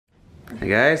Hey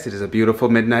guys, it is a beautiful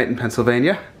midnight in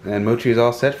Pennsylvania, and Moochie is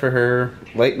all set for her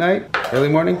late night, early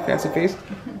morning fancy feast.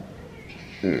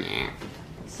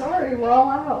 Sorry, we're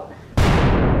all out.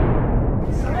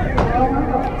 Sorry, we're all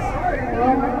out. Sorry, we're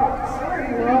all out.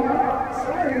 Sorry, we're all out.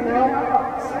 Sorry, we're all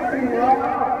out. Sorry, we're all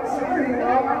out. Sorry, we're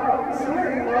all out.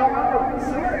 Sorry, we're all out. Sorry, we're all out.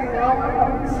 Sorry, we're all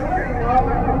out. Sorry, we're all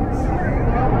out.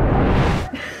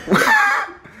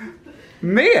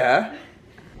 Mia?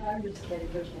 I'm just kidding,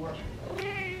 there's more.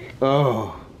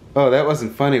 Oh, that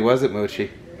wasn't funny, was it, Moochie?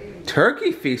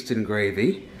 Turkey feast and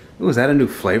gravy. Ooh, is that a new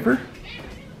flavor?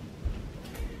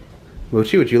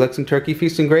 Moochie, would you like some turkey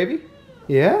feast and gravy?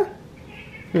 Yeah?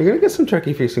 You're gonna get some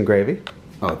turkey feast and gravy.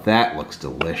 Oh, that looks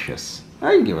delicious.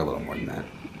 I can give her a little more than that.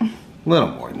 A little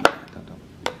more than that.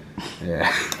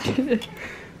 Yeah.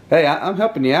 Hey, I'm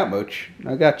helping you out, Mooch.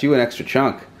 I got you an extra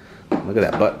chunk. Look at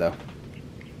that butt, though.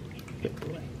 Good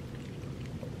boy.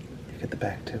 Get the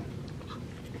back, too.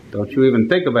 Don't you even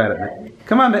think about it.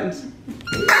 Come on, Mittens.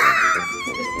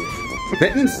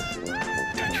 Mittens?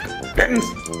 Mittens!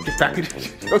 Get back.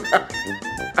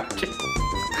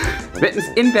 Mittens,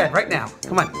 in bed right now.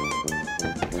 Come on.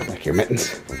 Come back here,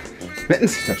 Mittens.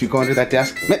 Mittens, don't you go under that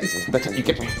desk. Mittens, that's how you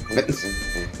get me. Mittens,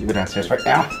 you go downstairs right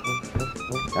now.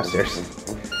 Downstairs.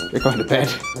 You're going to bed.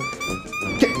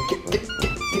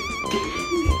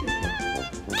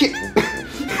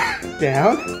 Get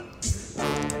down.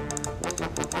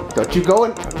 Don't you go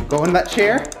in that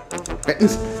chair.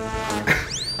 Mittens.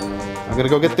 I'm gonna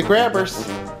go get the grabbers.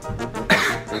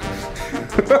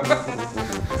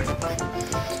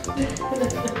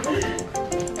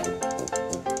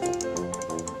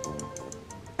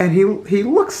 And he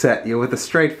looks at you with a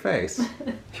straight face.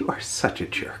 You are such a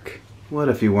jerk. What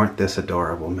if you weren't this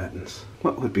adorable, Mittens?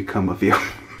 What would become of you?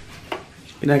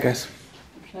 Good night, guys.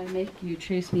 Should I make you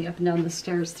chase me up and down the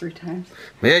stairs 3 times?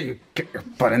 Yeah, you get your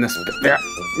butt in this. There.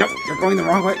 No, you're going the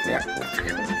wrong way. Yeah.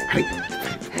 Honey,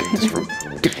 this room.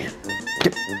 Get here.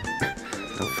 Get.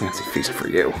 No fancy feast for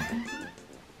you.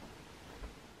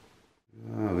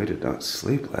 Oh, we did not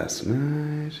sleep last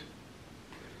night.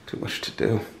 Too much to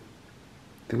do.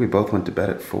 I think we both went to bed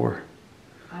at 4.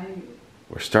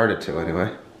 Or started to,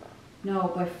 anyway. No,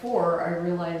 by 4 I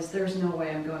realized there's no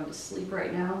way I'm going to sleep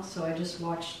right now, so I just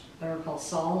watched Better Call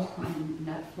Saul on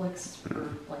Netflix for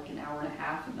like an hour and a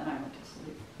half, and then I went to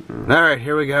sleep. All right,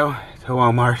 here we go to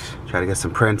Walmart. Try to get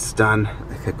some prints done.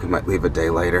 I think we might leave a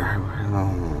day later.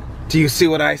 Do you see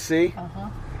what I see? Uh-huh.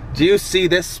 Do you see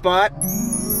this spot?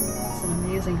 That's an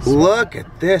amazing spot. Look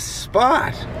at this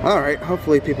spot. All right,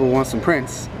 hopefully people want some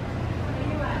prints.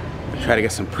 Try to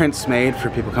get some prints made for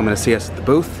people coming to see us at the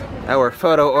booth. Our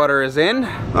photo order is in.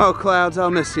 Oh, Clouds, I'll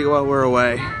miss you while we're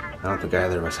away. I don't think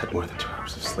either of us had more than 2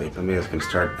 hours of sleep. Amia's gonna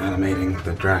start animating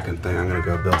the Drakkon thing. I'm gonna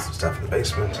go build some stuff in the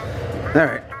basement. All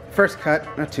right, first cut,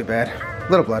 not too bad.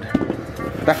 Little blood.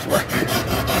 Back to work.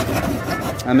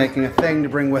 I'm making a thing to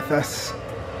bring with us.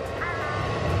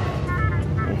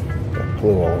 Got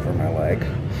glue all over my leg.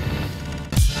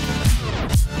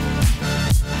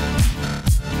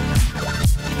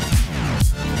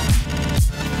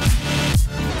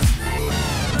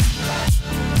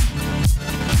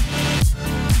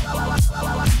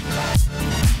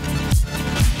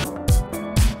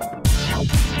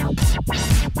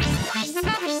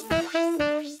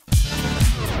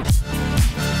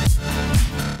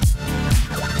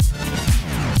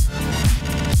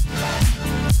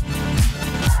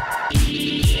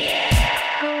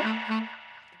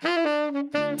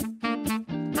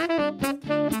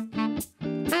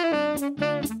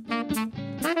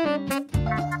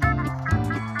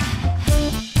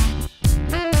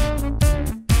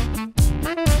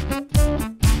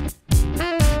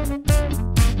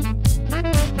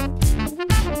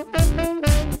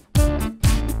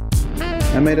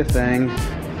 I made a thing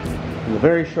in a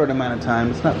very short amount of time.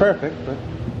 It's not perfect, but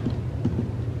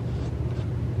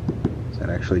is that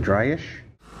actually dryish?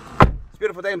 It's a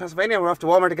beautiful day in Pennsylvania. We're off to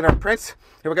Walmart to get our prints.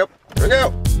 Here we go. Here we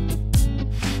go.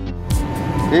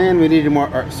 And we needed more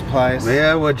art supplies.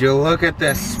 Yeah, would you look at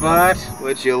this spot?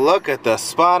 Would you look at the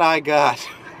spot I got?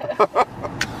 All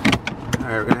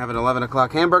right, we're gonna have an 11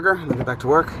 o'clock hamburger and then get back to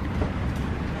work.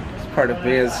 It's part of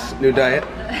Mia's new diet.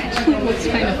 It looks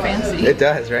kind of fancy. It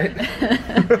does, right?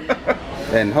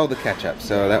 And hold the ketchup,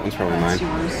 so that one's probably mine.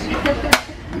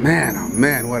 Man, oh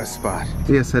man, what a spot.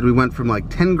 Mia said we went from like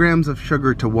 10 grams of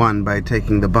sugar to 1 by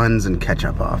taking the buns and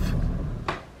ketchup off.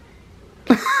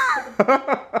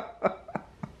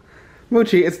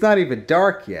 Moochie, it's not even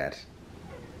dark yet.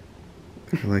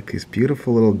 I like these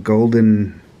beautiful little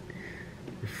golden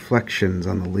reflections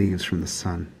on the leaves from the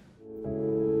sun.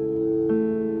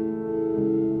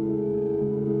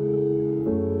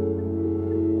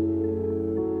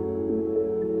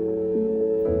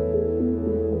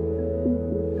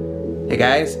 Hey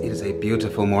guys, it is a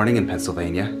beautiful morning in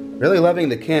Pennsylvania. Really loving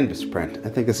the canvas print. I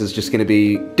think this is just gonna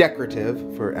be decorative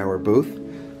for our booth.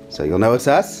 So you'll know it's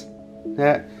us.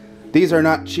 These are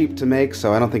not cheap to make,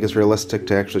 so I don't think it's realistic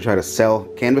to actually try to sell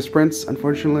canvas prints,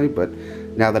 unfortunately, but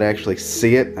now that I actually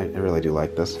see it, I really do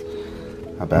like this.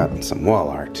 How about some wall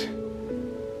art?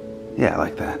 Yeah, I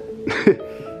like that.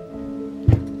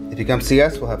 If you come see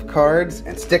us, we'll have cards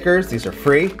and stickers. These are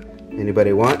free.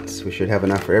 Anybody wants, we should have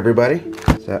enough for everybody.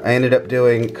 So I ended up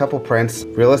doing a couple prints.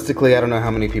 Realistically, I don't know how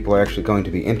many people are actually going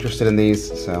to be interested in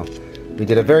these, so we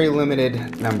did a very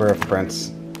limited number of prints.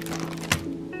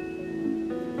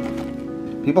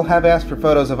 People have asked for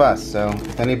photos of us, so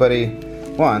if anybody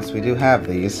wants, we do have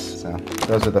these. So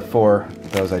those are the 4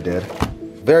 of those I did.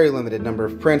 Very limited number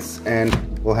of prints,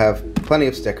 and we'll have plenty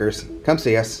of stickers. Come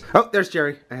see us. Oh, there's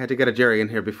Jerry. I had to get a Jerry in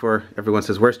here before everyone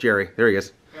says, where's Jerry? There he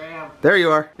is. Here I am. There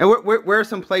you are. And where are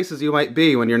some places you might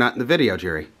be when you're not in the video,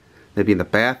 Jerry? Maybe in the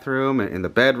bathroom, in the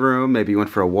bedroom, maybe you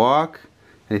went for a walk?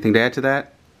 Anything to add to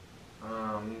that?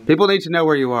 People need to know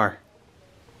where you are.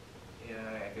 Yeah,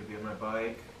 I could be on my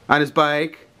bike. On his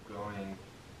bike. Going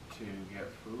to get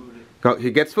food. He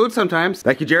gets food sometimes.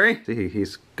 Thank you, Jerry. See,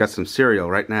 he's got some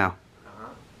cereal right now.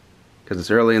 Because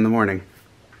it's early in the morning.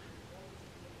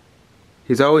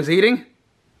 He's always eating?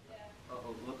 Yeah.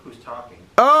 Uh-oh, look who's talking.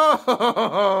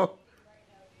 Oh!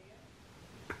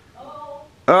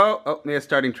 Oh, Mia's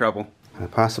starting trouble. I'll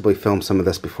possibly film some of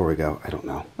this before we go. I don't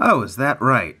know. Oh, is that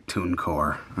right?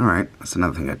 TuneCore. Alright, that's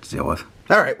another thing I have to deal with.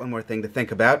 Alright, one more thing to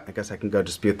think about. I guess I can go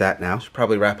dispute that now. Should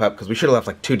probably wrap up because we should have left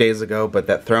like 2 days ago, but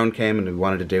that throne came and we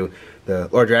wanted to do the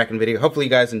Lord Drakkon video. Hopefully you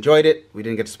guys enjoyed it. We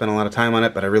didn't get to spend a lot of time on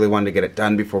it, but I really wanted to get it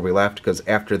done before we left because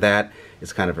after that,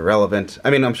 it's kind of irrelevant. I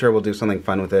mean, I'm sure we'll do something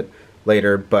fun with it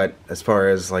later, but as far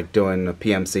as like doing a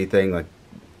PMC thing, like,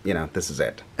 you know, this is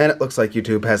it. And it looks like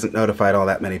YouTube hasn't notified all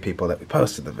that many people that we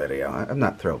posted the video. I'm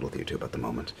not thrilled with YouTube at the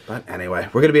moment. But anyway,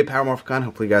 we're going to be at Power Morphicon.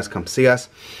 Hopefully you guys come see us.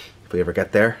 If we ever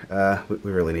get there,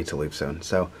 we really need to leave soon.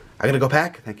 So I'm going to go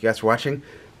pack. Thank you guys for watching.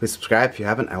 Please subscribe if you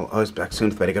haven't. I will always be back soon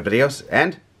with very good videos.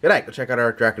 And good night. Go check out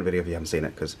our Drakkon video if you haven't seen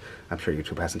it, because I'm sure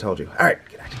YouTube hasn't told you. All right,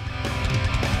 good night.